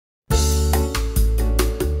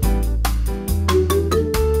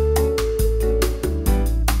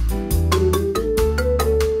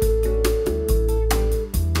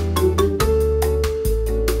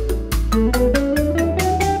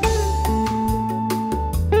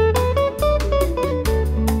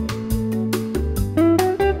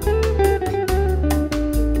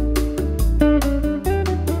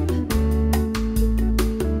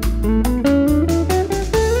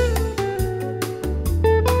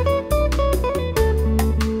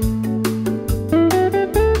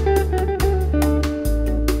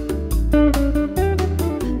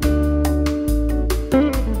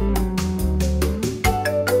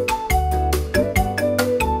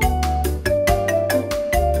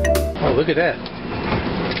Oh, look at that.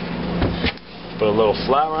 Put a little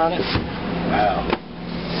flour on it. Wow.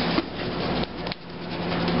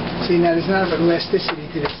 See, now there's not enough elasticity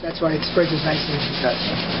to this. That's why it spreads as nicely as it does.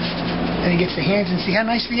 And it gets the hands, and see how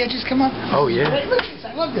nice the edges come up? Oh, yeah. Hey, look at this.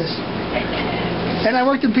 I love this. And I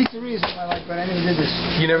worked in pizzerias in my life, but I never did this.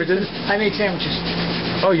 You never did it? I made sandwiches.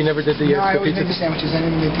 Oh, you never did the No, I always pizza? made the sandwiches. I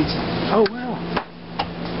never made pizza. Oh, wow.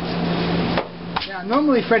 Now,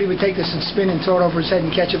 normally Freddie would take this and spin and throw it over his head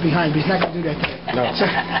and catch it behind, but he's not going to do that today. No. So,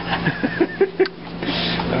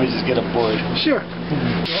 Let me just get a board. sure.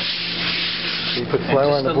 So you put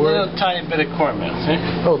flour on the board? Just a little tiny bit of cornmeal, see?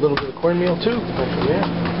 Oh, a little bit of cornmeal, too? Yeah.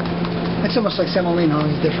 It's almost like semolina,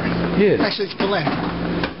 only it's different. Yeah. Actually, it's polenta.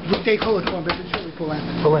 They call it corn, but it's really polenta.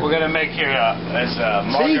 We're going to make here as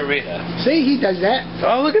Margherita. See, he does that.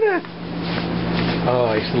 Oh, look at that. Oh,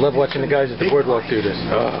 I used to love watching the guys at the boardwalk do this.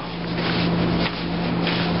 Oh.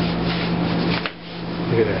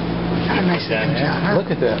 Look at that. How nice that comes out, huh?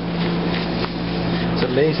 Look at that. It's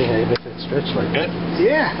amazing how you make it stretch like that.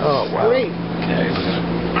 Yeah. Oh, wow. Great.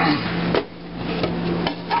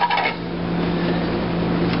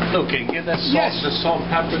 Okay, okay, give that salt, Yes. the salt and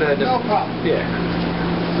pepper to No problem. Yeah.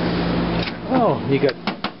 Oh, you got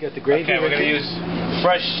the gravy. Okay, we're going to use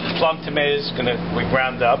fresh plum tomatoes. We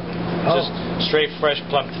ground up. Oh. Just straight fresh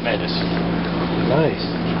plum tomatoes. Nice.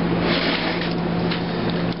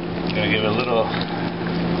 Going to give it a little.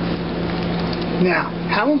 Now,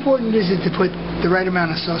 how important is it to put the right amount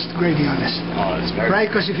of sauce gravy on this? Oh, it's very. Right,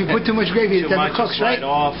 because if you put too much gravy, it too doesn't much, cook, it'll right? slide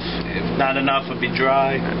off. If not enough, it'll be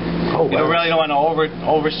dry. Oh, You wow. really don't want to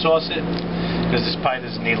over sauce it, because this pie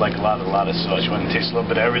doesn't need like a lot of sauce. You want to taste a little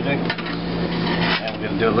bit of everything. And we're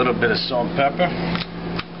going to do a little bit of salt and pepper.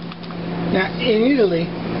 Now, in Italy,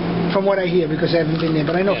 from what I hear, because I haven't been there,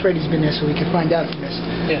 but I know Yeah. Freddie's been there, so we can find out from this.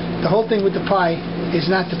 Yeah. The whole thing with the pie is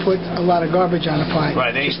not to put a lot of garbage on the pie,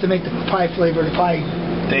 Right, just to make the pie flavor of the pie.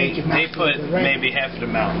 They put good, right? maybe half the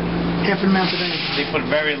amount. Half an amount of anything. They put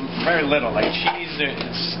very little, like cheese.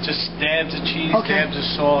 It's just dabs of cheese, Okay. dabs of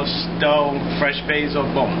sauce, dough, fresh basil,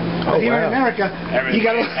 boom. Oh, But here in wow. America, Everything. you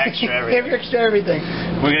got to Extra everything. extra everything.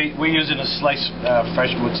 We're using a sliced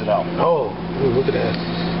fresh mozzarella. Oh, ooh, look at that.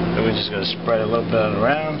 And we're just going to spread a little bit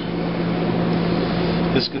around.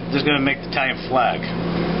 This is going to make the Italian flag.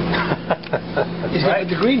 He's got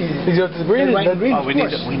the green in it. He's got the green in White it. and green, Oh, of we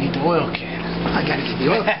need course. the oil can. I got to get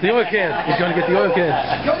the oil. The oil can. He's going to get the oil can.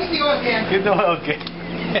 Go get the oil can. Get the oil can.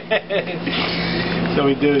 So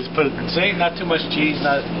we do is put, see, not too much cheese,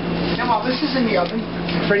 not. Now, while this is in the oven,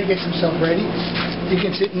 Freddie gets himself ready. You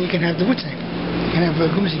can sit and you can have the what's name? You can have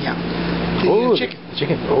gumzigan. Oh, The chicken. the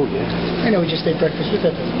chicken. Oh, yeah. I know we just ate breakfast with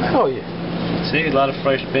that. Doesn't matter. Oh, yeah. See, a lot of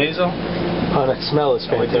fresh basil. Oh, that smell is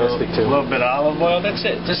And we do fantastic, a too. little bit of olive oil. That's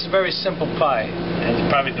it. This is a very simple pie, and it's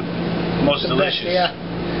probably the most The best, delicious. yeah.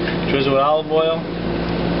 Drizzle with olive oil.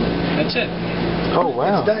 That's it. Oh,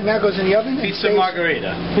 wow. It's done. Now it goes in the oven. and Pizza stays-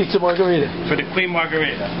 Margherita Pizza Margherita. for the Queen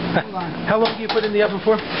Margherita. Hold on. How long do you put in the oven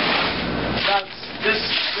for? About,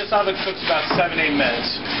 this oven cooks about 7-8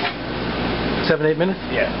 minutes. 7-8 minutes?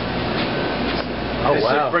 Yeah. Oh, This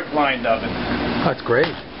wow. is a brick-lined oven. Oh, that's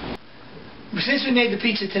great. Since we made the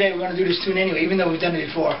pizza today, we're going to do this tune anyway, even though we've done it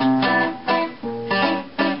before.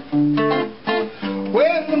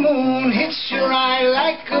 When the moon hits your eye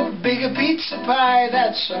like a bigger pizza pie,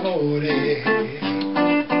 that's amore.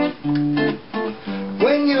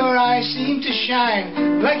 When your eyes seem to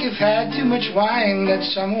shine like you've had too much wine,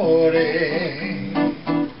 that's amore.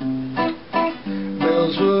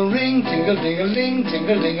 Bells will ring, tingle-ding-a-ling,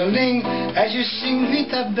 tingle-ding-a-ling, as you sing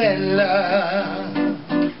Vita Bella.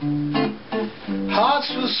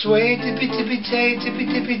 Hearts will sway, tippy-tippy-tay,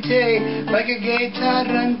 tippy-tippy-tay, like a gay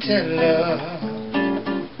tarantella.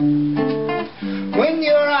 When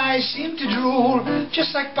your eyes seem to drool,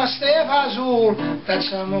 just like pastel azul,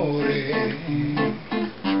 that's amore.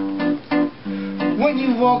 When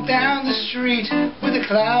you walk down the street with the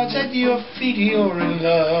clouds at your feet, you're in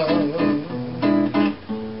love.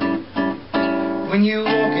 When you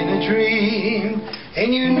walk in a dream,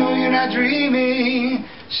 and you know you're not dreaming,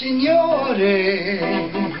 Signore,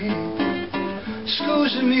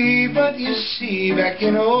 scusa me, but you see, back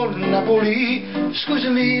in old Napoli,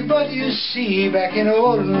 scusa me, but you see, back in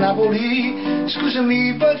old Napoli, scusa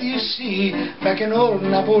me, but you see, back in old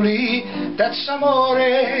Napoli, that's amore.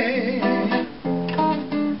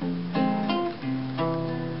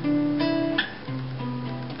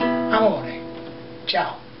 Amore.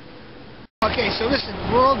 Ciao. Okay, so listen,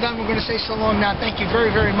 we're all done. We're going to say so long now. Thank you very,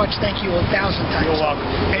 very much. Thank you 1,000 times. You're welcome.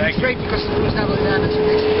 And Thank it's great because the food is not really that. That's what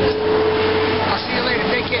makes it best. I'll see you later.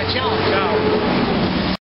 Take care. Ciao. Ciao.